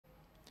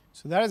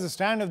So that is the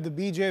stand of the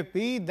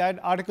BJP that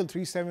Article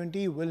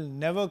 370 will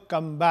never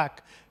come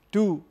back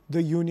to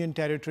the Union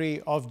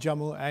territory of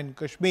Jammu and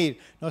Kashmir.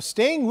 Now,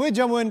 staying with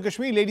Jammu and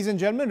Kashmir, ladies and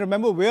gentlemen,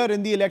 remember we are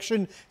in the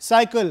election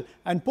cycle,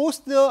 and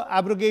post the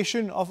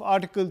abrogation of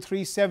Article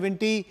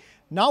 370,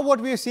 now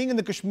what we are seeing in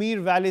the Kashmir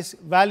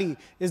Valley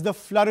is the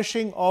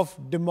flourishing of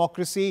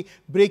democracy,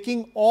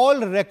 breaking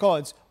all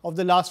records of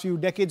the last few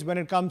decades when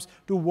it comes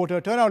to voter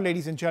turnout,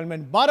 ladies and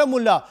gentlemen.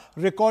 Baramulla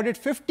recorded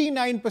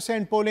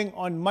 59% polling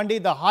on Monday,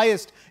 the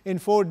highest in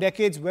 4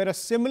 decades, where a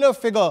similar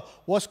figure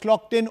was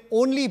clocked in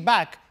only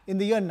back in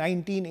the year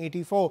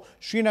 1984.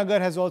 Srinagar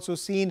has also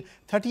seen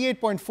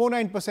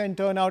 38.49%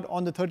 turnout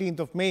on the 13th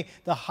of May,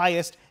 the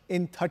highest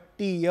in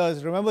 30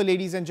 years. Remember,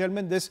 ladies and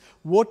gentlemen, this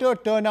voter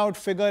turnout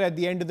figure at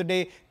the end of the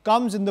day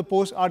comes in the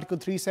post-Article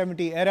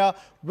 370 era,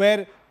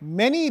 where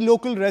many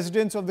local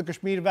residents of the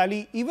Kashmir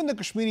Valley, even the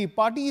Kashmiri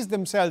parties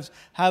themselves,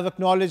 have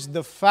acknowledged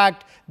the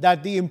fact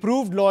that the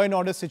improved law and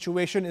order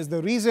situation is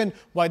the reason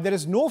why there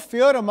is no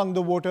fear among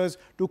the voters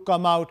to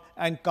come out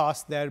and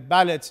cast their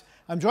ballots.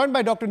 I'm joined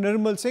by Dr.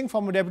 Nirmal Singh,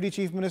 former Deputy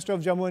Chief Minister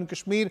of Jammu and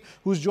Kashmir,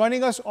 who's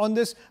joining us on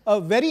this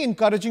very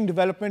encouraging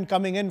development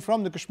coming in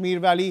from the Kashmir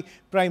Valley,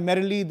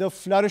 primarily the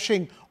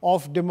flourishing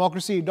of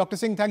democracy. Dr.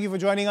 Singh, thank you for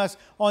joining us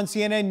on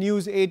CNN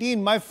News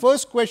 18. My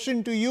first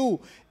question to you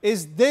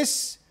is,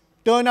 this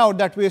turnout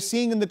that we're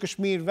seeing in the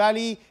Kashmir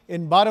Valley,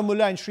 in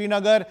Baramulla and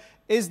Srinagar,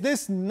 is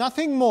this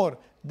nothing more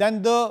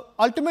than the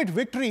ultimate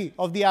victory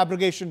of the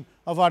abrogation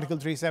of Article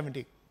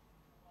 370?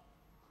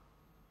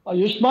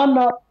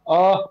 Yushman,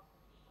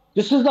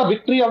 this is the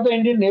victory of the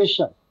Indian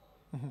nation.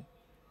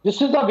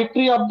 This is the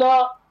victory of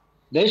the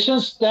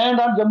nation's stand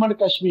on Jammu and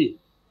Kashmir.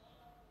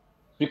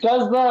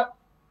 Because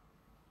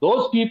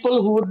those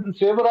people who were in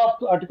favor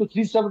of Article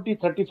 370,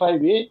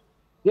 35A,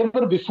 they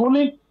were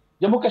befooling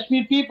Jammu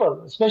Kashmir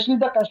people, especially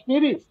the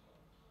Kashmiris.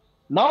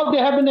 Now they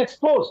have been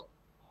exposed.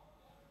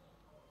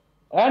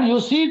 And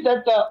you see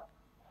that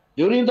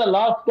during the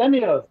last 10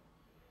 years,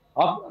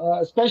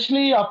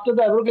 especially after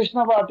the abrogation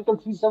of Article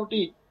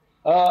 370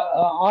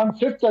 on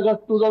 5th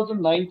August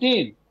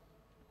 2019,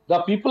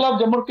 the people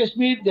of Jammu and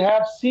Kashmir, they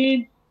have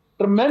seen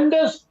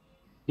tremendous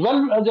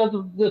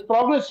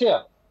progress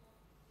here.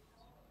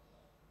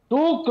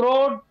 2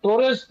 crore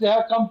tourists, they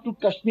have come to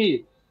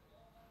Kashmir.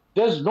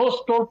 There's no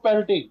stone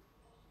pelting.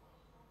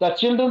 The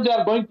children, they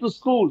are going to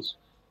schools.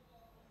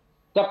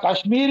 The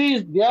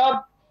Kashmiris, they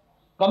are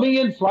coming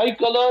in flying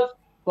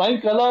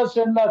colors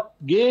and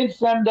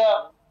games and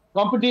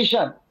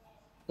competition.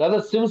 The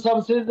other civil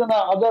services and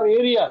other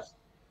areas.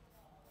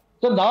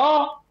 So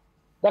now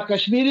the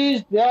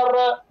Kashmiris, they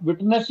are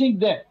witnessing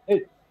them.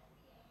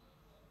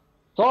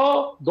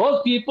 So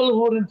those people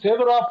who are in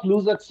favor of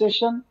loose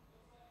accession,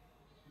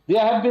 they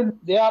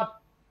are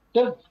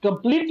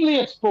completely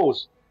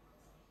exposed.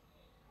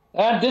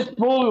 And this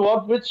move,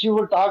 about which you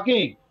were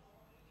talking,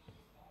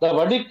 the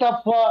verdict of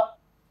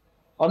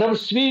Honorable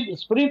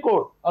Supreme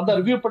Court on the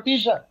review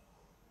petition,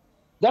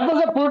 that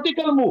was a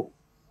political move.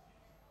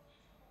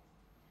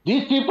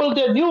 These people,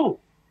 they knew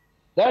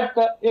that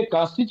a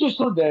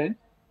constitutional bench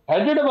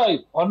headed by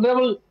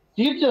Honorable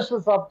Chief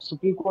Justice of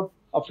Supreme Court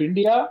of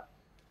India,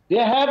 they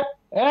had,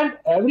 and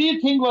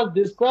everything was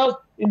discussed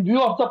in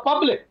view of the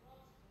public.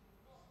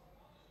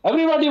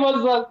 Everybody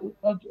was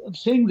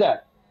seeing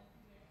that.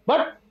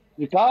 But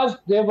because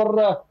they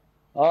were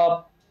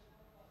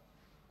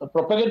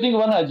propagating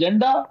one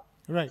agenda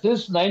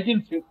since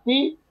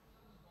 1950,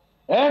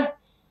 and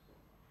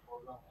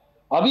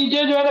अभी जो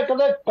है ना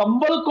कहते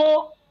कंबल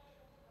को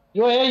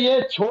जो है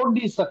ये छोड़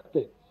नहीं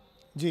सकते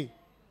जी.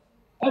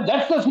 And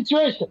that's the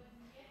situation.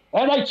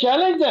 And I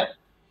challenge them.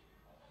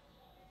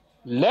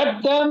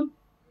 Let them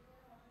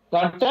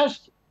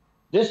contest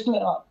this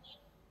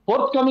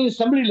forthcoming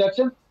assembly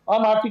election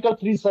on Article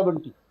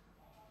 370.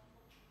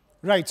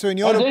 Right. So in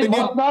your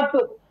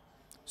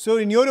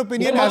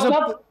opinion,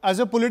 as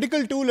a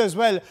political tool as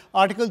well,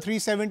 Article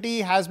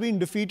 370 has been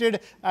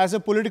defeated as a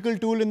political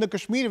tool in the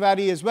Kashmir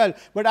Valley as well.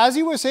 But as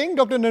you were saying,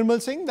 Dr.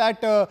 Nirmal Singh,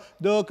 that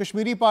the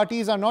Kashmiri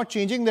parties are not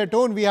changing their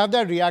tone. We have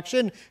that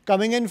reaction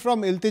coming in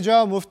from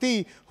Iltija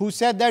Mufti, who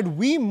said that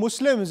we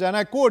Muslims, and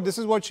I quote, this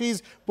is what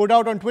she's put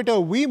out on Twitter,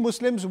 we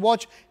Muslims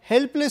watch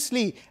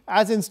helplessly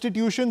as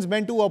institutions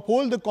meant to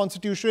uphold the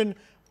constitution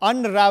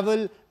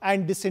unravel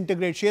and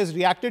disintegrate. She has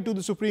reacted to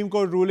the Supreme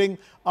Court ruling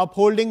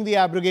upholding the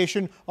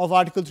abrogation of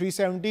Article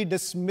 370,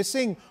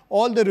 dismissing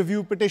all the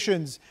review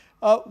petitions.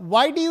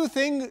 Why do you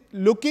think,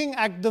 looking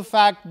at the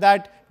fact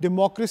that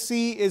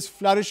democracy is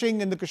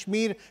flourishing in the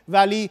Kashmir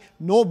Valley,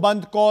 no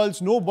Bandh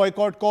calls, no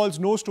boycott calls,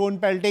 no stone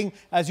pelting,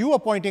 as you were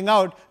pointing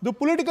out, the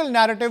political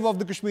narrative of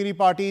the Kashmiri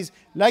parties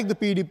like the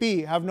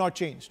PDP have not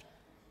changed?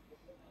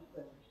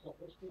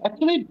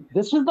 Actually,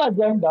 this is the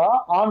agenda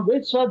on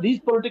which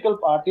these political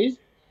parties,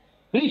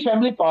 three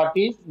family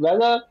parties,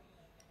 whether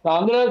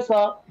Congress,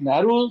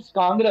 Nehru's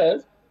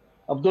Congress,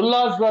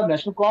 Abdullah's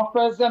National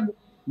Conference and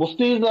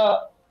Mufti's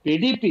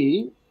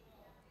PDP,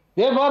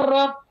 they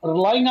were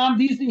relying on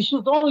these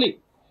issues only.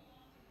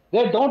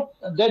 They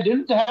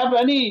didn't have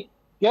any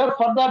care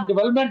for the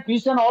development,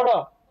 peace and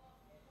order.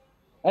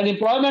 and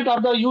employment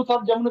of the youth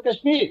of Jammu and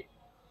Kashmir.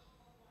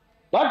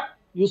 But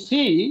you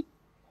see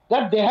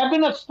that they have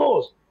been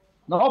exposed.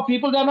 Now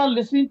people are not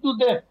listening to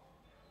them.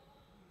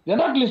 They are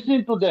not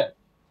listening to them.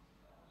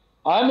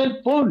 I am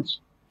in Poonch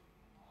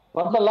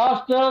for the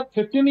last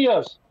 15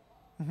 years.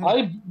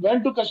 I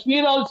went to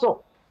Kashmir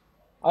also.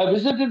 I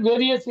visited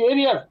various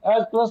areas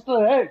as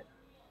cluster head.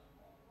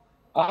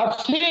 I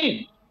have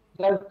seen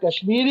that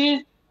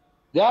Kashmiris,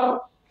 they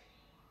are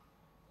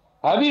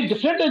having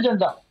different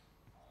agenda.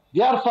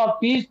 They are for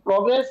peace,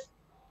 progress,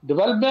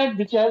 development,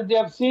 which has they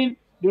have seen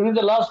during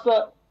the last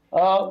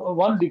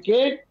 1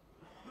 decade,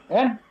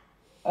 and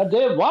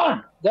they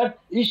want that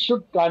it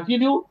should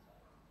continue.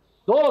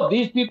 So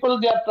these people,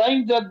 they are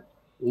trying their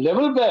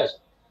level best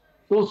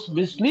to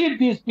mislead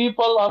these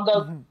people on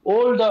the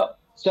old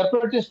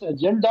separatist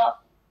agenda.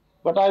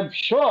 But I'm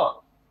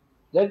sure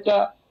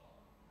that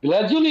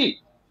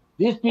gradually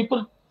these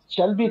people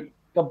shall be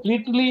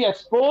completely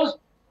exposed.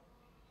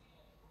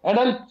 And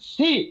I'll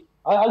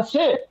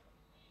say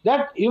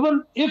that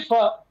even if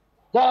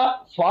the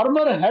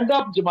former head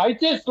of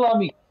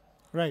Jamaat-e-Islami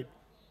Right.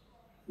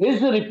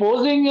 is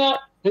reposing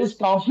his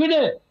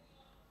confidence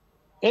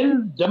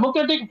in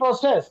democratic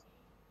process,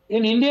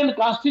 in Indian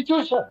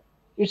constitution,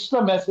 it's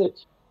the message.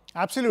 It's the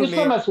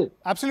Absolutely. message.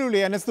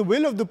 Absolutely. And it's the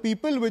will of the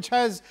people which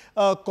has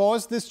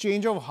caused this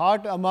change of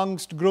heart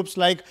amongst groups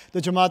like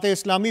the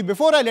Jamaat-e-Islami.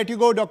 Before I let you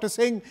go, Dr.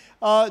 Singh,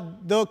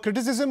 the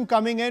criticism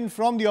coming in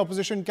from the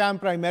opposition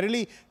camp,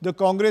 primarily the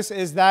Congress,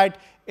 is that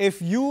if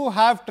you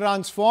have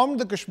transformed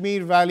the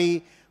Kashmir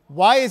Valley,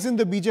 why isn't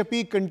the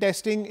BJP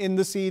contesting in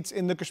the seats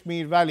in the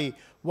Kashmir Valley?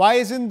 Why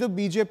isn't the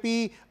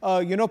BJP,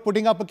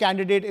 putting up a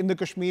candidate in the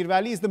Kashmir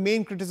Valley? Is the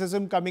main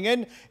criticism coming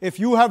in. If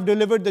you have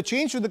delivered the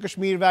change to the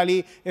Kashmir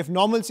Valley, if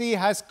normalcy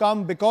has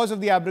come because of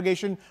the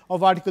abrogation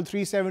of Article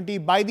 370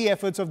 by the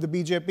efforts of the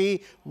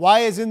BJP, why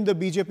isn't the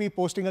BJP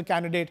posting a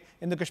candidate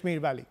in the Kashmir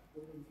Valley?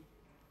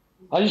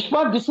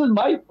 Ayushman, this is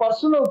my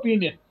personal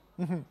opinion.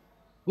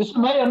 This is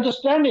my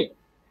understanding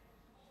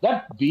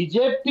that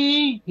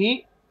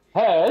BJP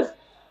has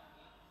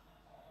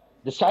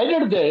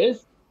decided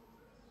this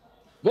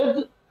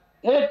with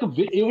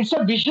it's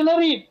a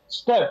visionary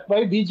step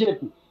by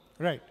BJP.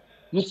 Right.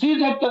 You see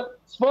that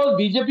suppose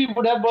BJP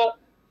would have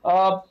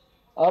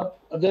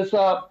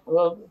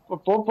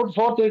put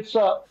forth its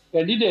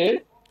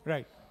candidate,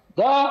 Right.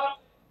 the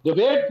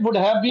debate would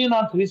have been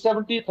on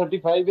 370,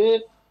 35A,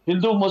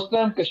 Hindu,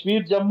 Muslim,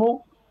 Kashmir,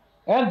 Jammu,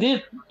 and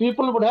these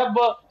people would have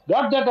got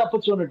that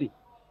opportunity.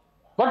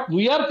 But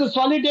we are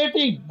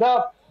consolidating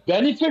the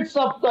benefits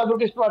of the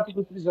abrogation of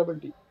Article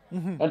 370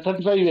 and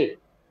 35A.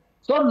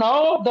 So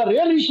now the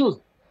real issues,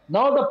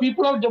 now the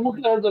people of Jammu,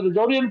 the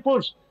Rajouri and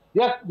Poonch,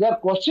 they are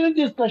questioning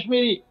this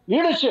Kashmiri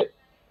leadership.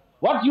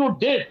 What you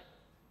did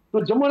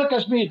to Jammu and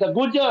Kashmir, the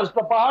Gujars,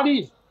 the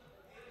Pahadis,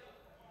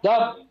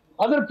 the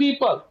other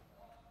people,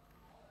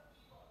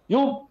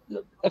 you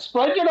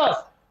exploited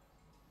us.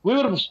 We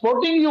were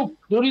supporting you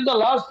during the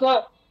last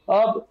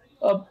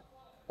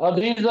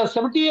these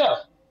 70 years,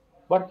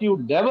 but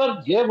you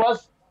never gave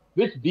us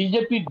which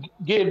BJP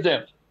gave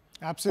them.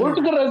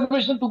 Absolutely. Political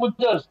reservation to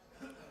Gujars.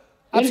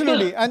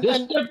 Absolutely. And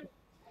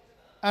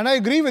And I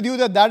agree with you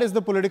that that is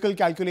the political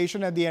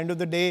calculation at the end of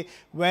the day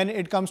when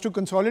it comes to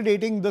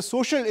consolidating the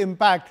social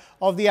impact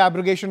of the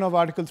abrogation of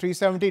Article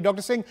 370.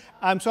 Dr. Singh,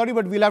 I'm sorry,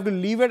 but we'll have to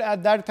leave it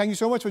at that. Thank you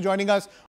so much for joining us